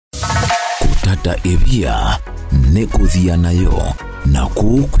tata evia nekuthia nayo na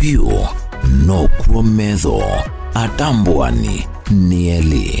kukwio no kuometho atambwani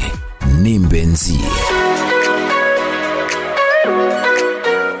nieli ni Mbenzi.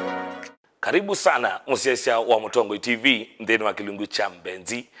 Karibu sana musiasia wa Mutongo TV ndeni wa kilungu cha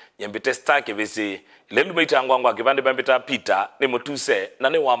Mbenzi nyembete star kebese lelu meita ngwangu akibande bambeta Peter ni mutuse na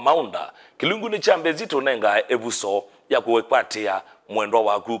ni wa maunda kilungu ni cha Mbenzi tonenga ebuso ya kuwekwatia mwendo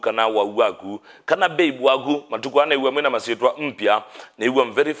waku kana waku kana babe waku matuko ana iwe mwena masitwa mpya na iwe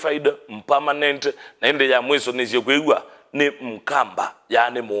verified permanent na ende ya mweso nizio kwewa ni mkamba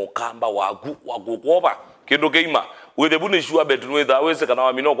yani mukamba waku koba kindo keima wethe buni sure bet wethe awese kana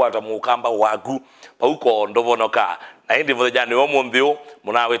wamino kwata mukamba waku pauko ndovonoka na indi vothe jani wa mwambio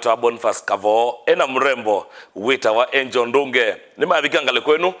muna weta Boniface kavo ena mrembo weta wa Angel Ndunge ni mavikangale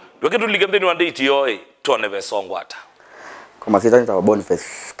kwenu doketu ligemdeni wa date yoi tuone vesongwata kwa masita nita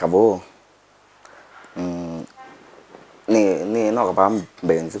Boniface kavo ni nokapa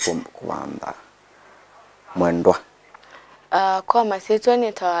Mbenzi kuwanda mwendwa kwa masita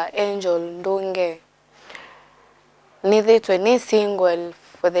nita Angel Ndunge ni single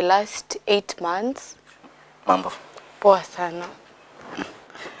for the last 8 months. Mambo Poa sana.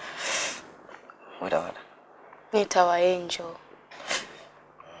 Wada Nitawa Angel.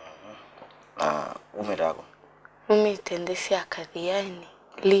 Umedako Umitendesi akadhiani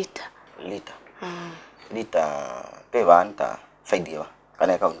lita pevanta saidiwa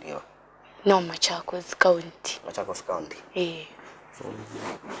kana kaundiwa no Machakos County. Machakos County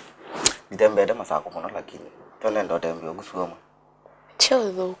nitembede masako mona lakini tone ndo tembe ogusuma cho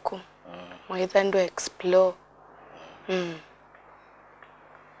dhuko mwaitha ndo explore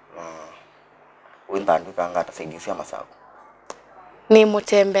windandu kanga tasaidisia masako ni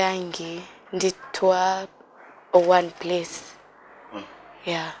mutembe angi nditwa one place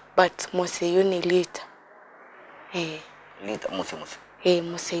yeah but mose yuni lita lita musi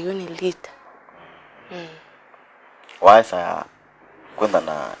mose yuni lita waisa kwenda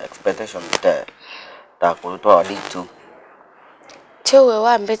na expectation ta kutoa D2 chewe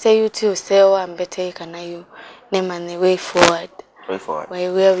wambete YouTube seo wambete kana you nema the way forward where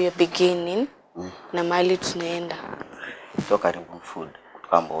we are beginning na mali tunaenda so karibu food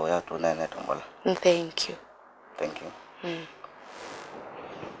kambo ya tunene tombola thank you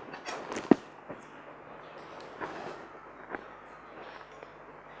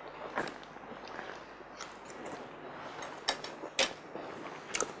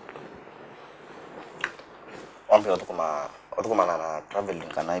Wambi otukuma na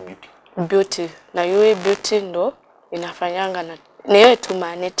traveling kana beauty na yue beauty ndo inafanyanga na niwe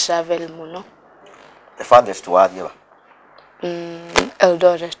tumane travel muno the farthest wadi ba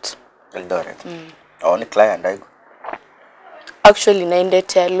Eldoret ni client aiko actually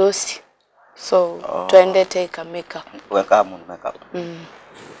naendete Lucy so tuende take a makeup weka mun makeup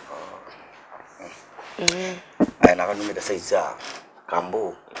ai na kanu mida saiza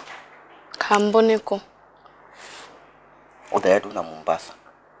kambo niko udayetu na Mombasa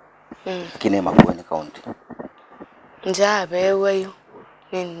kine Makueni County njabe yo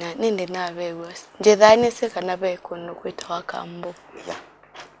ninde nabe was njethani se kana be kono kwita wakambo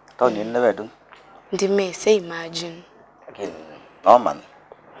toni nebedu ndime say imagine again man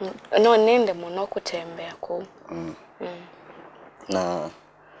no ninde muno kutembea ko na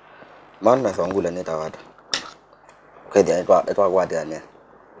maana sangula nitawata kwedi etwa kwadi ane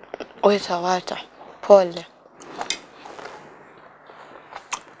wetawata pole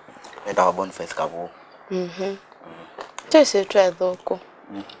nitawa Boniface kavo tese twethoko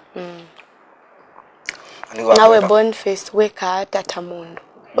nawe Boniface weka hata tamundu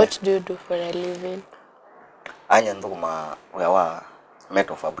what do you do for a living anya ndukuma wa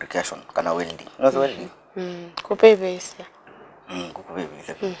metal fabrication kana welding welding kupebesa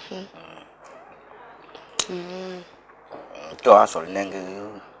kupebesa to asol nenge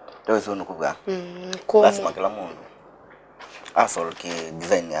to zonu kuga lazima kila mundu asol ki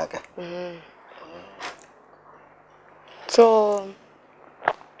design yake so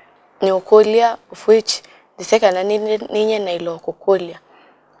ni ukolia of which the second ninye na ilo kukolia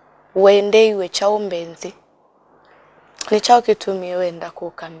wende iwe chao Mbenzi ni chao kitumie wenda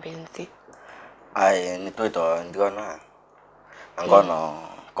kuka Mbenzi ai nitoito ndiona ngono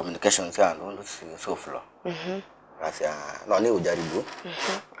communications yangu ndo so flow asia no ni ujaribu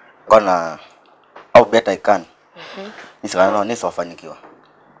ngona au better I can nisana ni sofanikiwa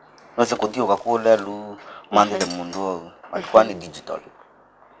no se kudio kakule lu mandele mundu alikuwa ni digital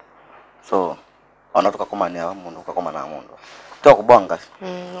so anatoka kama ni wa mundu kama na mundu to kubanga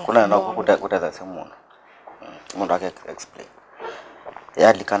kuna na kuteza simu mundu ake explain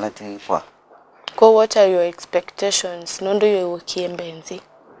ya likanati kwa what are your expectations? Nondo yo Mbenzi.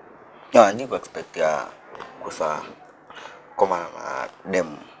 Ya ndiko expect ya kusa koma na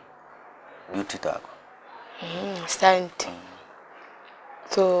dem beauty tako. Asante.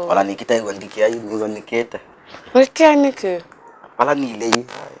 So Wala nikita hiyo ndikia hiyo niketa. Wekia niki. Wala nile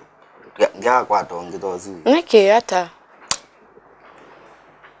ya kwa tongi dozu. Niki hata.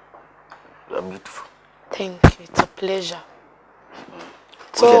 You are beautiful. Thank you. It's a pleasure.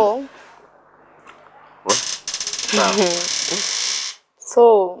 So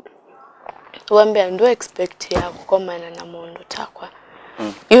so wambe ndo expect ya kukomana na mundu takwa.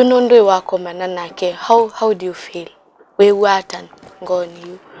 You know ndo wako mana nake. How do you feel? We watan ngoni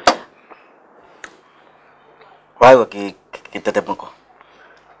you. Why wakitetemko?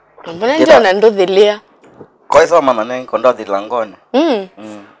 Mbona ndio ndo thilia? Kwa hiyo mama nene kondo thilangone.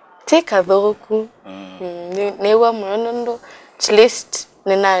 Tika thoku. Newa munondo at least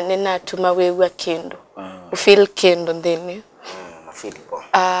nina tuma wewa kendo. Ufeel kendo ndeni. Feel po.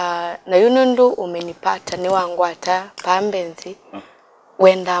 Na yunondo umenipata ni wangu hata pa Mbenzi.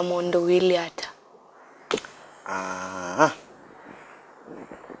 Wenda mondo wili hata.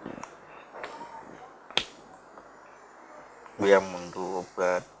 We are mundu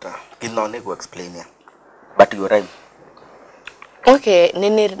but kinone go explain ya. But you rhyme. Okay,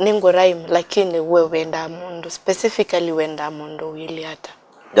 ningo rhyme lakini we wenda mondo specifically wenda mondo wili hata.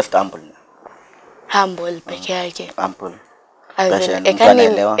 Just humble. Humble peke yake. Humble.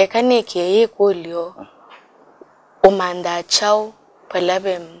 Ekani kiye kulio umanda chao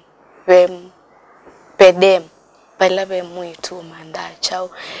palabe pedem palabe mwitu umanda chao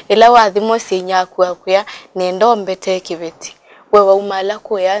ila wathimo sinyaku akuya nendo mbete kibeti wewe umala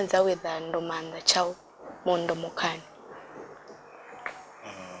kuyanza withando manda chao mondo mukani.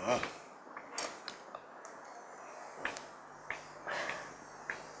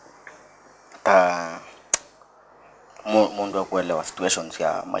 Mundu wa kuelewa situations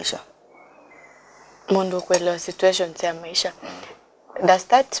ya maisha. Mundu wa kuelewa situations ya maisha. Does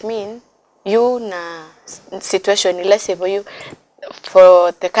that mean you na situation, let's say for you,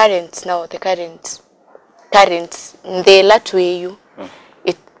 for the current now, the current the latu you,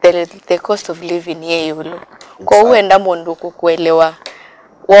 the cost of living ye yulo. Kwa uenda mundu kukuelewa.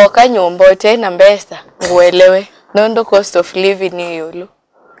 Waka nyombo tena mbesa nguelewe. Nondo cost of living ye yulo.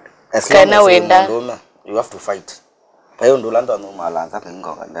 Kana wenda. You have to fight. Payo ndulanda no malanza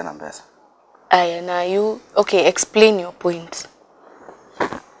kingo kandena mbesa. Aya na you okay, explain your point.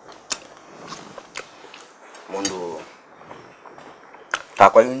 Mundu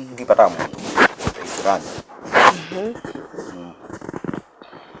takwa ndi pata mundu isirani.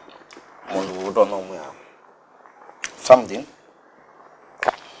 Mundu udono mu ya something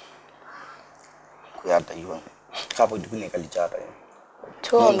kuyata yuwa kapo dipine kalichata ya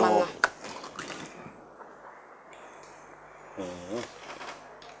Chua mama.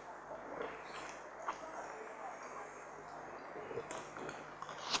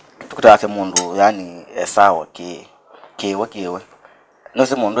 Tukutase mundu yani sawa kewe no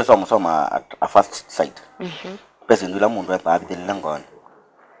se mundu soma at first sight pese ndula mundu apa abidela ngone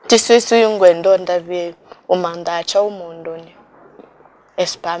Tiswesu yungwendo ndabye umanda cha umundu ni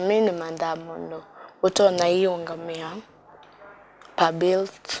espamini manda mundo utona iyongamia pa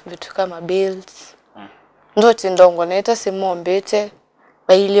bills vitu kama bills ndoti ndongo neta simombete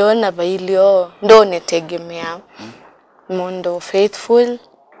bailio ndo netegemea mundo faithful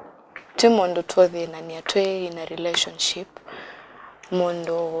timondo tothe na ni atwe in a relationship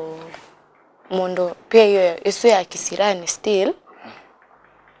mundo pia hiyo isu ya kisirani still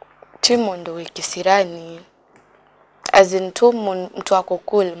timondo wikisirani as in tu mtu wako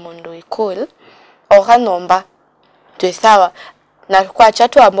cool mundo ikul okanomba tu sawa na kwa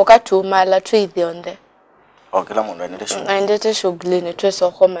chatu amoka tu mala tu ithionde kila mundu aendete shughuli ni tu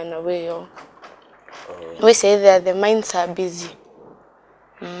sokoma na weyo we say that the minds are busy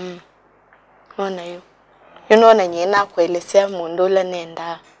ona you know na nyena kuelezea mundu la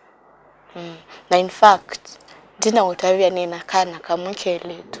nenda na in fact dina utavia nina kana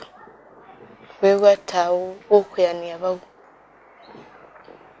kamukele tu wewe tau ukuyani abau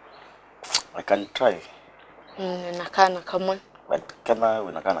I can try na kana kamwe but kana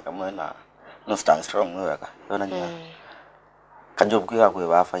unakana kama na no stand strong wewe yona nya kajob kuya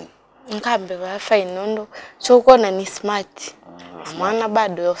kwa fine nkambe ba fine nondo so kona ni smart mwana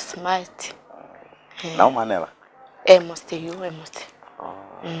bado yo smart na umanela must you must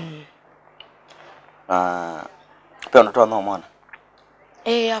pia ndo no mwana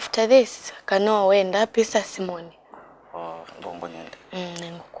after this kano wenda pesa simoni bombo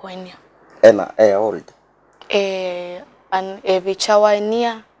nyende ngukwenya ena already an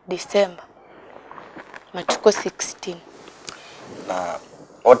evichawania December matuko 16. Na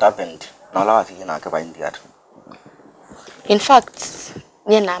what happened? Na lawa sikina akaba India. In fact,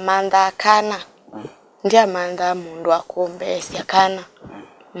 nina manda kana. Ndia manda mundu akumbesi akana.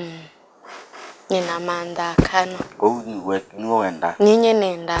 Nina manda kana. Go work no wenda. Ninye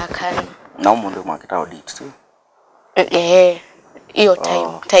nenda kana. Na mundu makita audit tu. Iyo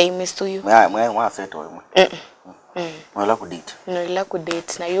time is to you. Mwa seto. Mwela kudate. Mwela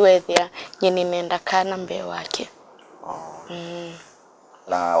kudate na you there nyeni nenda kana mbe wake.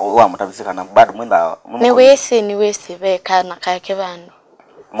 Na uwa mutabisika na bado mwenda. Ni wese be kana kake bandu.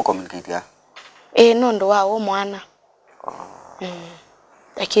 Mu communicate ya. Nondo wao mwana.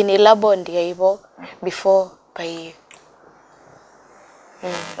 Lakini labondi ya hivyo before pai.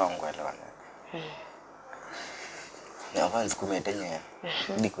 Ngwelewana. Ya vanzi kumetenye.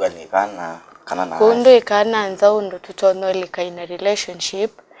 Ndikuwa ni kana na. Kundo ikana anza undo tutonole kaina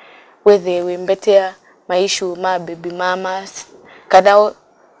relationship with the wimbetea maishu ma baby mamas. Kada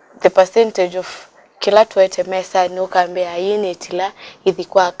the percentage of kila tuwete mesa ni ukambea yini tila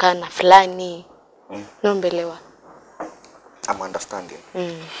idhikuwa kana fulani. Nombelewa. I'm understanding.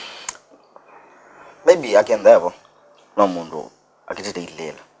 Maybe I can there. No mundo akitete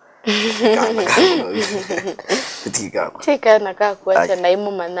ilela. Tika na kaa kuacha na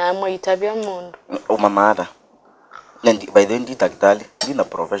imu manamo itabia mundu. Umamada. Nendi by the end takitali. Dina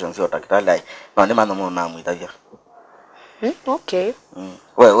profession sio takitali. Na ndi mama namu itabia. Okay.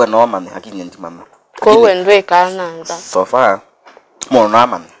 We no man lakini ndi mama. Kwa uwe ndwe kananza. So far mo no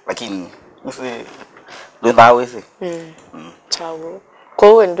man lakini mse ndo ndawe se. Chawo.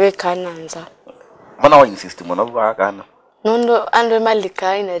 Kwa uwe ndwe kananza. Mbona wa insist mbona wa kana? Nondo andwe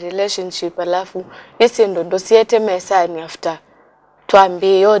malika in a relationship alafu nisi ndo siete mesani after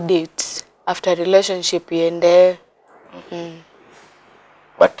tuambie your date after relationship yende.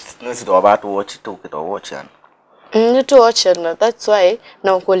 But nisi to about watch to get watch and. To watch and that's why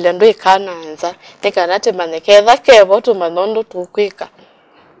na ukolia ndo ikananza nikanate manekeza kebo tu manondo tukwika.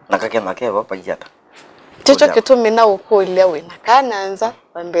 Nakakema kebo pa yata. Ticho kitu mina ukolia wina kananza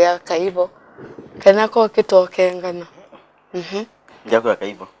bambea kaibo kana ko kitoke ngana. Njako ya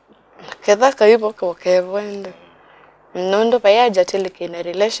kaibo. Kedha kaibo kwa kebwende. Nondo payaja tilike in a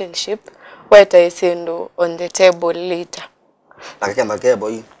relationship weta isindo on the table later. Nakakema kebo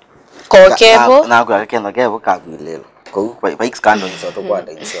hii. Kwa kebo? Na nakakema kebo kagwilelo. Kwa pa scandal isoto kwa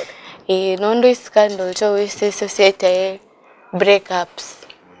da isoto. Nondo scandal cho we society breakups.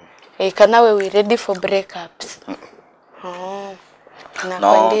 Kana we ready for breakups. Na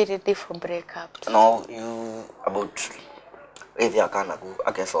kwandi ready for breakups. No, you about if you akana go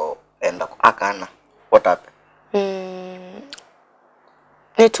akeso enda akana what happened?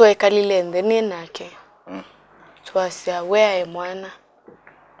 Netwe kalilende ni nake. Twasia where mwana.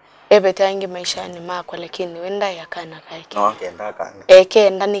 Ebe tangi maishani mako lakini wenda yakana kake. No, akenda akana.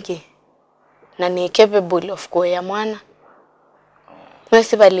 Kenda niki. Na ni capable of kuya mwana.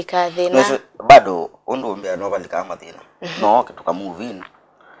 Mwesi balika dhina. Mwesi bado undu mbea no balika amathina. No kituka move in.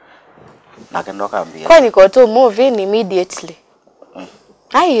 Na kendo kambia. Kwa niko to move in immediately.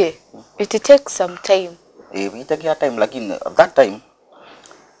 Aye, it takes some time. We take your time lakini at that time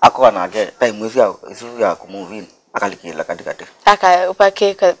ako na time mwezi ya ku move in akalikila katikati.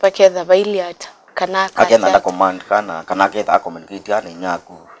 Pakeza baili hata kanaka. Akena da command kana keta communicate yana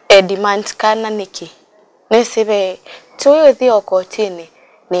nyaku. Demand kana niki. Nesibe tuyo thio kotini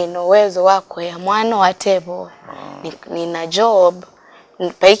nina uwezo wako ya mwana wa tebo. Nina job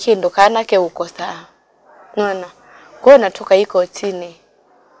paiki ndo kana ke uko saa. Unaona? Kwa natoka iko tini.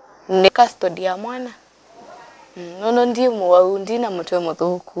 Ni custody ya mwana. Nono ndimu wa undina mutwe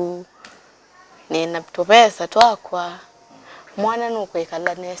muthuku. Nina pesa twakwa. Mwana nuko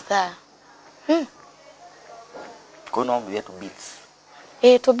ikala nesa. Kuna ombi to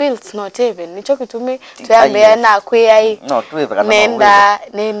bills. To bills not even. Nicho kitumi tuyambea na kuyai. No, tuweza kana.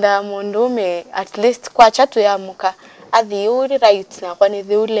 Nenda mundume at least kwa chatu ya muka. Athi uri right na kwa ni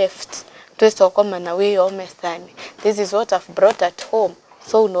the left. Tuweso koma na weyo omestani. This is what I've brought at home.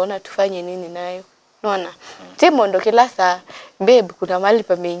 So unaona tufanye nini nayo. Unaona? Timo ndo kila saa babe kuna mali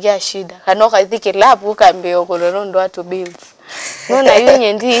pameingia shida. Kanoka thiki lapu kambeo kono ndo atu bills. Unaona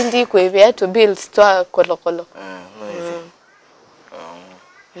yunye ndi kwebe atu bills twa kolokolo.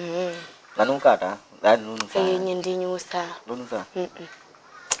 Nanukata, nunusa. Yenye ndi nyusa. Nunusa.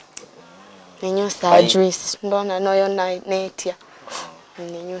 Ni nyusa juice. Ndona noyo na netia.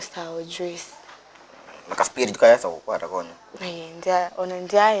 Ni nyusa o juice. Nakaspiri jukaya sa kukwata kono.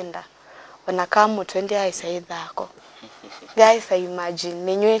 Ndiaenda. Wanakamu twendi aisa idhako. Ndiaisa imagine.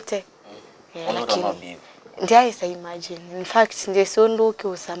 Ninywete. Lakini. Ndiaisa imagine. In fact, ndiye sundu uki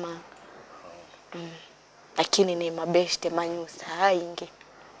usama. lakini ni mabeshte manyusa ingi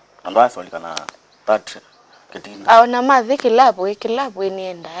ando asoli kana that kitinda aona madhi kilabu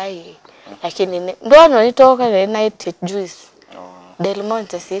nienda ai lakini ndono nitoka na night juice Del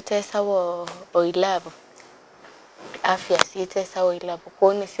Monte site sawo oilabo afya site sawo oilabo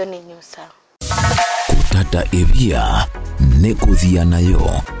kone sio ni nyusa Kutata ebia nekuthia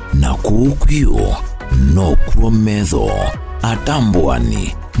nayo na kukwio no kuometho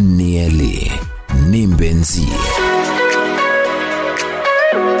atambwani nieli ni Mbenzi.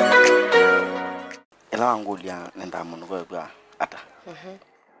 ela ngulia nenda mundu kwa ata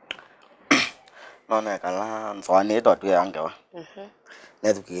nona kala nswani to tu yangewa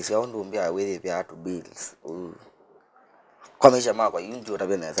netukisia undu mbia wewe pia to bills kwa maisha mako yunju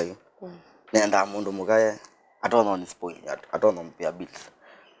tabena sayo nenda mundu mugaye atono ni spoil atono mpia bills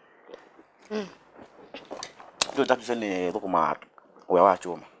ndio takisha ni tukuma wewe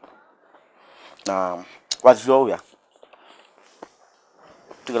wachoma na wazioya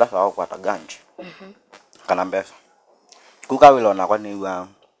tukila sawa kwa taganji kana mbesa kukawilo na kwani wa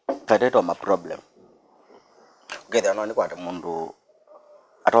tateto ma problem getha no ni kwa mundu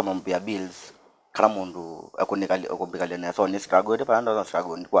atono mpia bills kana mundu akunikali na so ni struggle de panda no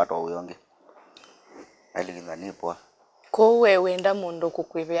struggle ni kwa to uyonge alikinza nipo ko wewe enda mundu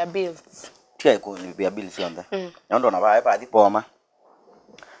kukwivia bills tia ko ni bia bills yonda ndo na ba dipoma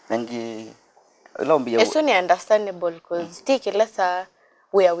nangi lombia eso ni understandable cause take lesa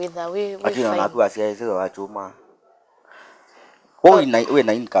we are with we akina na tu asia hizo wachuma we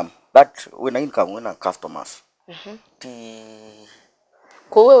na income but we na income we na customers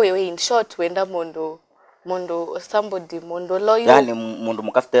ko wewe in short wenda mundu somebody mundu loyo yani mundu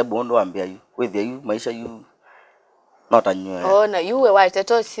mukastable ndo ambia you with you maisha you not anywe na you we wacha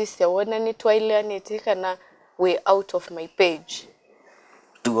to sisi wona ni twaile ni tikana we out of my page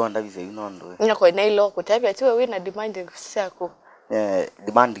tuonda vise you ndo nyako na ilo kutabia tu we na demanding sako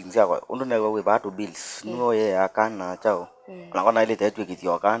demanding zako ndo na we ba to bills no ye akana chao na kona ile tetu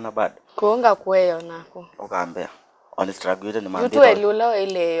kitio kana bad kuonga kweyo nako ukambea on struggle ni mambo tu elula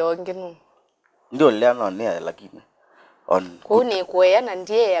ile yonginu ndio leo no ne lakini on kuni kweya na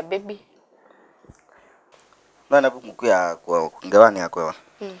ndiye ya baby na bukuya kwa ngewani yakwa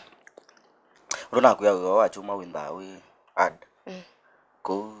urona kuya wa chuma winda we ad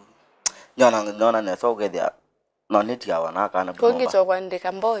ko nyona ne so gethia no neti awa na kana ko ngito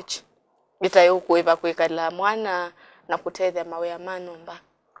kwandika mbochi gitayo kuiva kwikala mwana na kutethia mawe ya manomba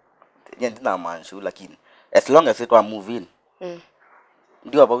yendi na manshu lakini as long as it wa move in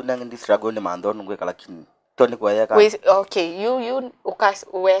ndio aba unangi struggle ni mandonu ngwe lakini toni kwa yaka okay you ukas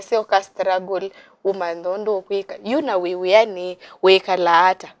struggle umandondo kwika you na we yani wekala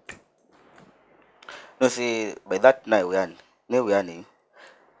hata no see by that night yani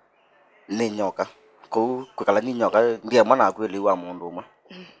ni nyoka ko kwikala ni nyoka ndiye mwana akweli wa mundu uma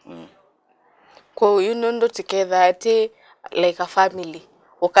ko you know together ati like a family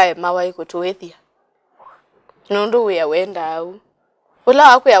ukae mawai kutuwethia nondo we wenda au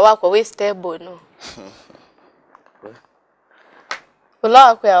ula wako we stable no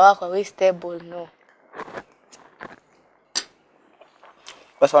ula wako we stable no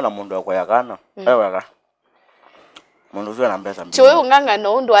basa na mundu akwayakana eweka mundu zwa na mbesa mbi chiwe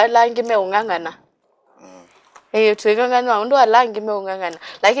ungangana undu alangi me ungangana tuingangana undu alangi me ungangana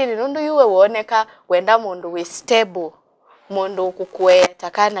lakini nundu yuwe uoneka wenda mundu we stable mundu kukwea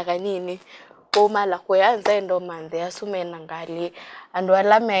takana kanini omala kweanza ndo mande asumena ngali ando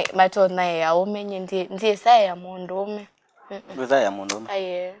alame matona ya umenye ndiye saa ya mundu ume Ndoza ya mundu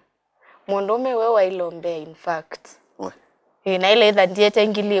aye mundu ume wewe ilombe in fact na ile either ndiye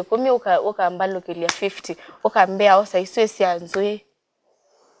tengilie kumi ukaambalo kilia 50 ukaambia osa iswe sianzwe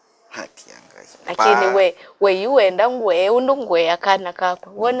haki yangai lakini we yuenda ngwe undu ngwe yakana kako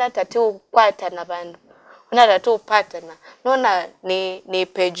wona tatu kwata na bandu una tatu patana nona ni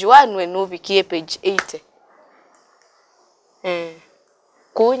page 1 we nubikie page 80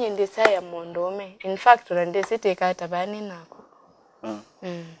 kunye ndisa ya mondome in fact unandese tekata bani nako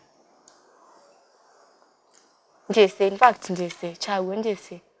njese in fact njese chawe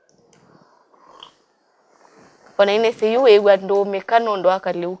njese ona inese yuwe ndo mekano ndo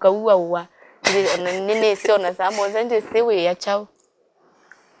akaliuka uwa nene sio na samo njese we ya chao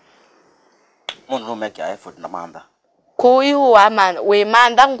mundu make effort na manda kuyu we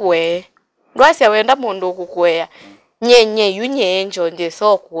manda ngwe ndwasi wenda mundu kukwea nyenye yunyenjo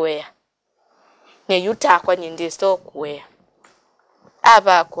ndiso kwea ne yutakwa ndiso kwea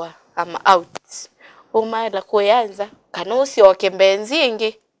abakwa I'm out umala kuyanza kana usioke Mbenzi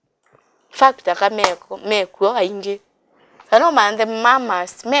ingi factor kameko aingi kana mande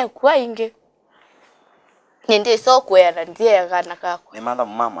mamas meko aingi Nende so kwera ndiye kana kako. Ni manda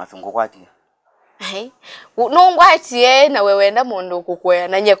mama singokwati. Hai. Nongwati na wewe nda mundu kukwera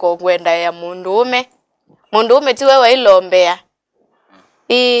na nyeko kwenda ya mundume. Mundume ti wewe ilombea.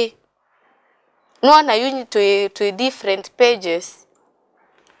 Nona you need to different pages.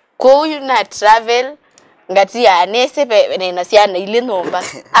 Ko you na travel ngati ya nese pe na siana ile nomba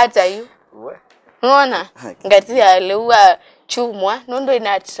hata yu. Nona ngati ya lewa chumwa nondo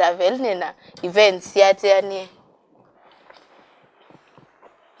ina travel nena events yate yani.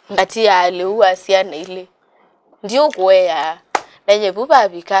 Ngati ya lewa siana ile. Ndio kwea lenye buba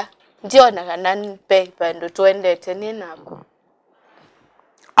bika ndio na kanan pe pando twende tene nako.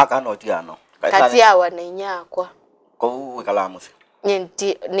 Aka no tiano. Kati ya wananyakwa. Ko wikalamusi.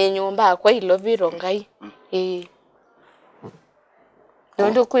 Ni nyumba kwa ilo viro ngai.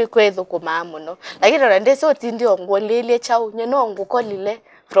 Ndio kwetho kumamu no. Lakini rande so tindi ongolele chau nyeno ngukolile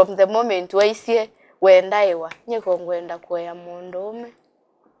from the moment waisie wendaiwa nyeko ngwenda kwa ya mondoome.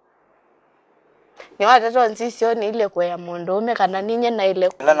 Ni watato nsisio ni ile kwa ya mondoome kana ninye na ile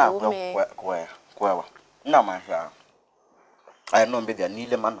mondoome. Kwa. Na masha. Aya no mbedi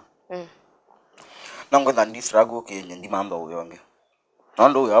anile mana. Nango ndandi struggle ke ndi mamba uyonge.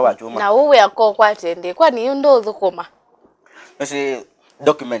 Nondo uyo abachuma. Na uwe yako kwatende kwani ndo udhukuma. Nasi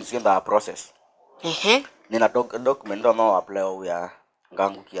documents in the process. Nina document no apply uya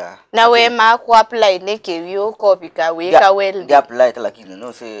ngangu kia. Na we ma ku apply neke wio copy ka we ka well. Dia apply lakini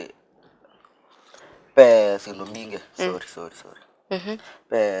no say pe sindo minge. Sorry.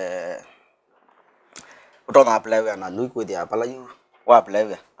 Pe utona apply we na nui ku dia apply you. Wa apply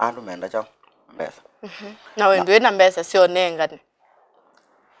we andu menda chao. Mbesa. Na wendo na mbesa sio nengane.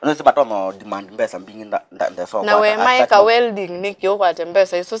 Nisi batono demand mbesa mbingi nda so. Na we maika welding niki yokwate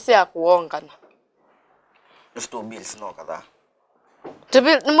mbesa iso si akuongana. Isto bills no kada.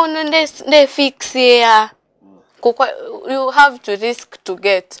 Tubil muno ne fix ya. You have to risk to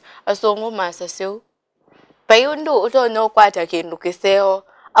get asongo masaseu. Payundo utono kwata kindu kiseo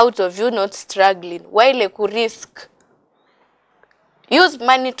out of you not struggling while ku risk. Use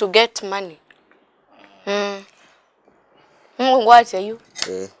money to get money. Ngwati you.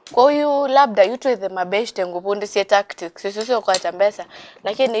 Kwa hiyo labda you to the mabeshte ngupunde si tactics sio kwa tambesa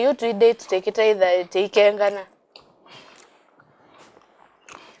lakini you to date take it either take ngana.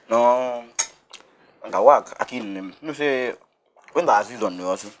 No ngawak akini nuse kwenda season ni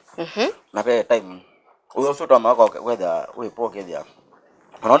wasu. Na pe time uyo soto mako whether we poke dia.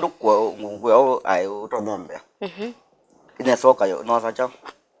 Anondo kwa ngwe ai utonombe. Ine soka yo no sacha.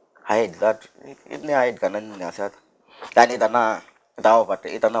 Hide that ine hide kana ni asata. Tani tana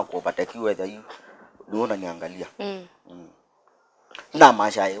itana kupata kiwe za hiyo unaona niangalia. Na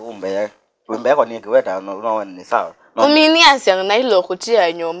masha umbe kwa ni kiweta unaona ni sawa. Umini asiang na ilo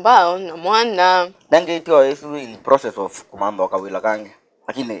kutia nyomba na mwana. Dange itio isu in process of kumamba kawila kange.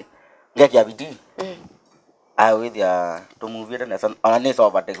 Lakini ngeki ya bidii. Awithia to move it na san ananesa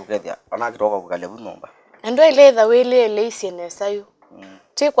obate kukedia. Anakitoka kukalia bunomba. Ndo ile wele isienesa yo.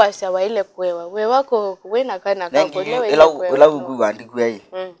 Tikwa sawa ile kwewa. We wako wena kana kako lewe ile kwewa. Ila ugu andikwe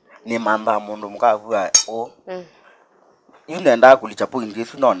ni mamba mundu mukavua yunenda kulichapo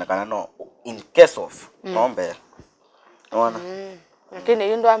indisu naona kana no in case of nombe naona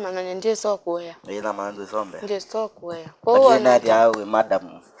lakini yundo amana ndiye so kuya ila manzo sombe ndiye so kuya kwa na dia we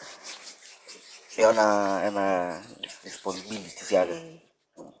madam ena responsibility yake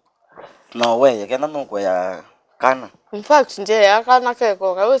no way kana no kuya kana in fact ndiye yakana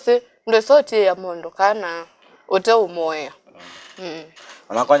keko kawese ndo sote ya mondo kana uta umoya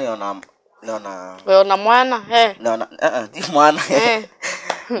anakwani Leona mwana di mwana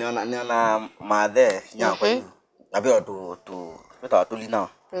Leona madhe nyako nabio tu tulina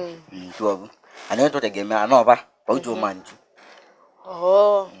tu anayo tegemea anova paujo manju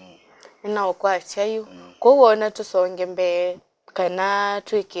ina okwacha yu ko wona tusonge mbe kana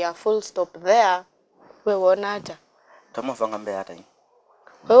twikia full stop there we wona ata tamo songa mbe ata yi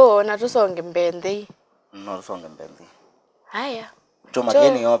wona tusonge mbende no songa mbende haya Choma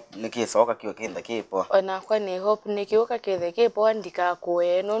keni hop nikisoka kiyo kenda kipo. Ona kwa ni hop nikioka kethe kipo andika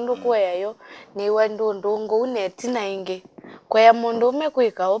kwe nundu kwe yo ni wandu ndungu unetina ingi. Kwa ya mundu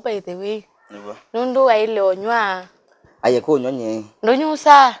umekwika ho by the way. Niwa. Nundu wa ile onywa. Aye ko nyonye.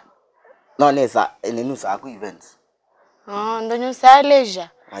 Ndonyusa. No nesa ni nusa ku events. Ndonyusa leisure.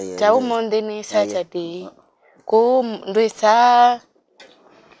 Ta umonde ni Saturday. Ko nduisa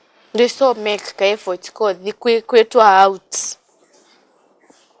so make ka effort ko the kwetu out.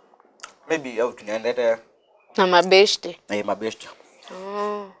 Maybe out niendete na mabeshte. Mabeshte.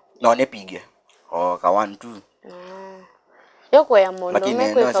 No nepige. Ka 1 2. Yoko ya mondo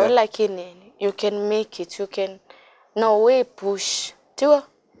mekwe lakini you can make it, you can no way push tiwa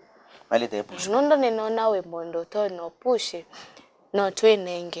mali te push nondo ninaona we mondo to no push no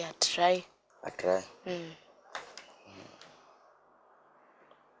twenenge a try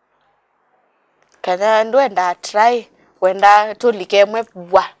kada ndo enda try wenda tulike mwe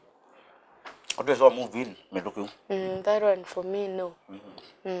bwa oto so movie medoku that one for me no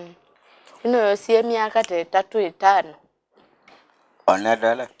yosie miaka 3-5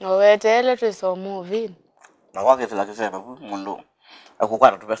 onadala owetele to so movie na wake fela kesema mundo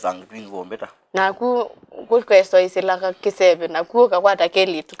akukwata tupesanga twingo mbeta na ku kwesto isilaka kisebe na ku kakwata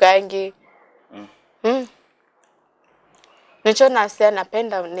keli tukangi nicho nasia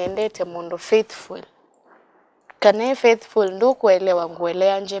napenda nendete mundo faithful kane faithful ndo kuelewa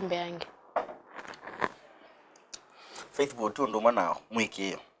nguelea njembe yangu faithful tu ndo maana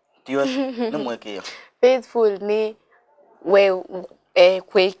mwekeo tiyo ni mwekeo faithful ni we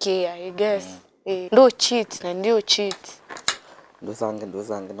kwekea I guess ndo cheat na ndio cheat ndo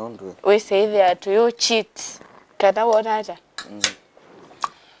sange no ndo we say that you cheat kana wona hata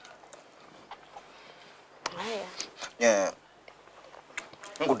yeah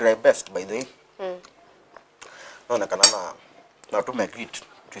ngo try best by the way naona kana na to make it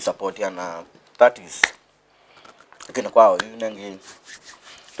to support ya na that is lakini kwao yunenge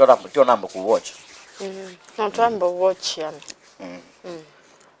to namba ku watch not to watch yani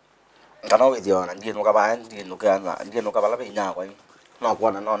kana we diona ndiye no kaba ndiye no kaba la binya kwa no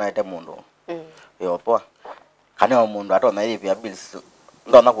kuona no na ite mundo yo po kana mundo atona ile pia bills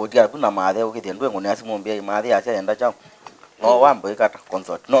ndona ko dia kuna mathe ukithie ndwe ngone asimombia mathe acha enda cha no wambo ikata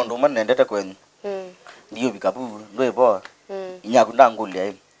consort no ndo man ndete kwenye ndiyo bikabu ndwe po inyaku ndangulia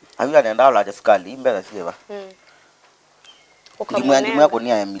hivi ayu nenda ala ja skali imbele siba ndimwe ko ni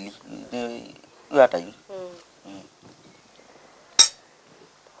ya mili yo hata hivi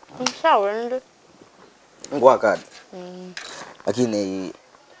sawa ndo ngwa kadi lakini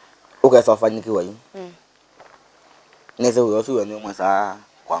ukasafanikiwa hivi neze uyosu ni mwesa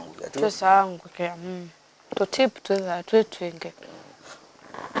kwangu ya tu sangu kwa to tip to that twenge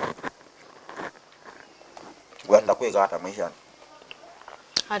wenda kwega hata maisha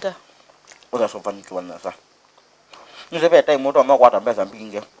hata ukasafanikiwa na sasa nisebe time moto ama kwata pesa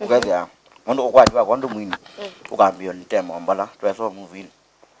mbinge ukaza ndo kwati wa ndo mwini ukaambia ni tema mbala tweso movie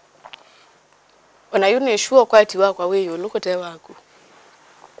ona yuni sure kwati wako wewe lokote wako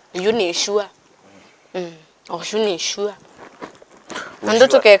yuni sure yuni sure ndo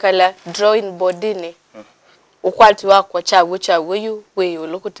tukekala drawing board ni ukwati wako chagu yu wewe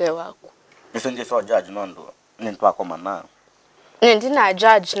lokote wako nisonje so judge nondo nintu akoma na ndina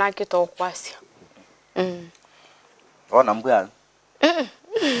judge na kito kwasi ona mbwa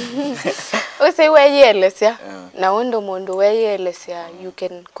Ose weyelesya na undo mundu weyelesya you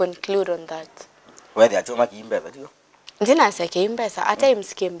can conclude on that wewe achoma kiimbeza ndio ndina sake imbesa ata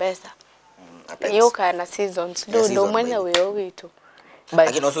imsike imbesa yoka na seasons ndo mwenye wewe witu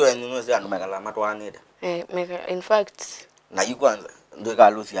lakini usiwe nunuzi andu megala matwanide in fact na yikwanza ndo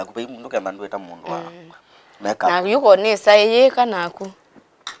kalusi yakupe mundu kema ndo eta mundu wa meka na yuko nesa yeka naku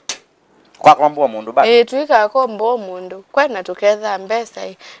kwa kwambo mundu ba tuika ko mbo mundu kwa na together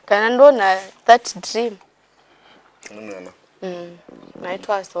mbesa kana ndo na that dream nuna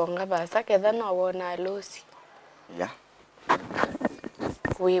naitwa songa basa kedha na wona losi yeah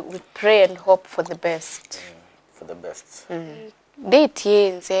we pray and hope for the best date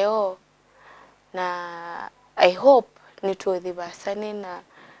yenze na I hope nitodhi basa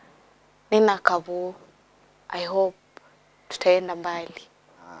nina kabu I hope tutaenda mbali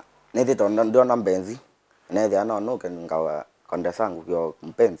neti tondo ndio na Mbenzi neti ana onoke ngawa konde sangu kyo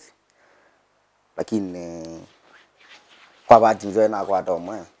Mbenzi lakini kwa bahati nzuri na kwa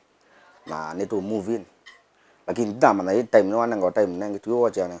tomwe na neto movie lakini dama na time no wana time nangi tu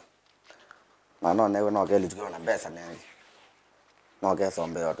watch ana na no newe no keli tukiwa na pesa nangi no ke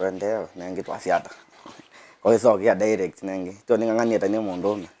sombe o twende nangi twasiata kwa hiyo kia direct nangi to ningangania tani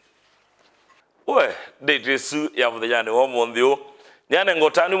mundu we detesu ya muthenya ni wo monthio nyane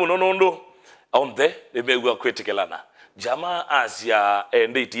ngotani muno nundu onthe nimegua kwitikelana jama asia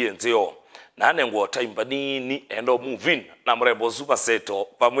ndeti enzeo nane ngota imbanini endo moving na mrembo super seto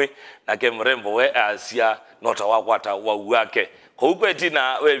pamwe na ke mrembo we asia nota wakwata wauake koukweti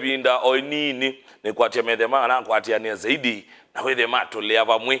na webinda oinini ni kwatia medema na kwatia ni zaidi na wethe matulea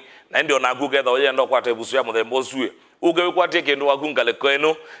pamwe na ndio nakugetha oyenda kwata busu ya muthembo suwe ugewe kwatia kendo wakungale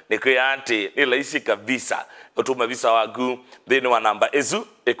kwenu ni kuyati ni laisi kabisa utuma visa wagu thini wa namba ezu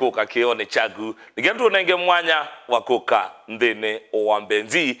ikuka kione chagu nigendu nenge mwanya wakuka nthini wa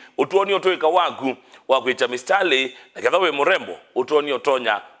Mbenzi utuoni otoika wagu wakwicha mistali na ketha we murembo utuoni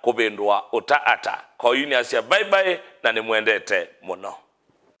otonya kubindwa utaata koyuni asia bye bye na ni mwendete muno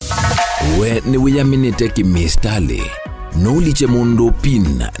we ni wiyaminite kimistali nuliche mundu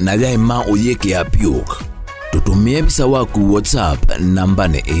pin na gaima oyeke apiok tutumie bisa waku WhatsApp namba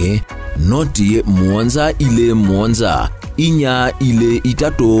ne noti muonza ile muonza inya ile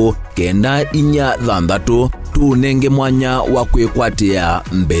itato kenda inya dhandato tunenge mwanya wakwekwatia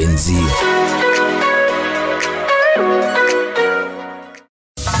Mbenzi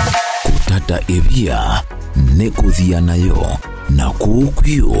kutata ebia nekuthia nayo na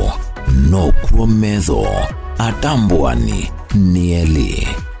kukwio no kuometho atambwani nieli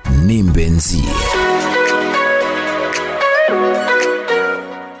ni Mbenzi.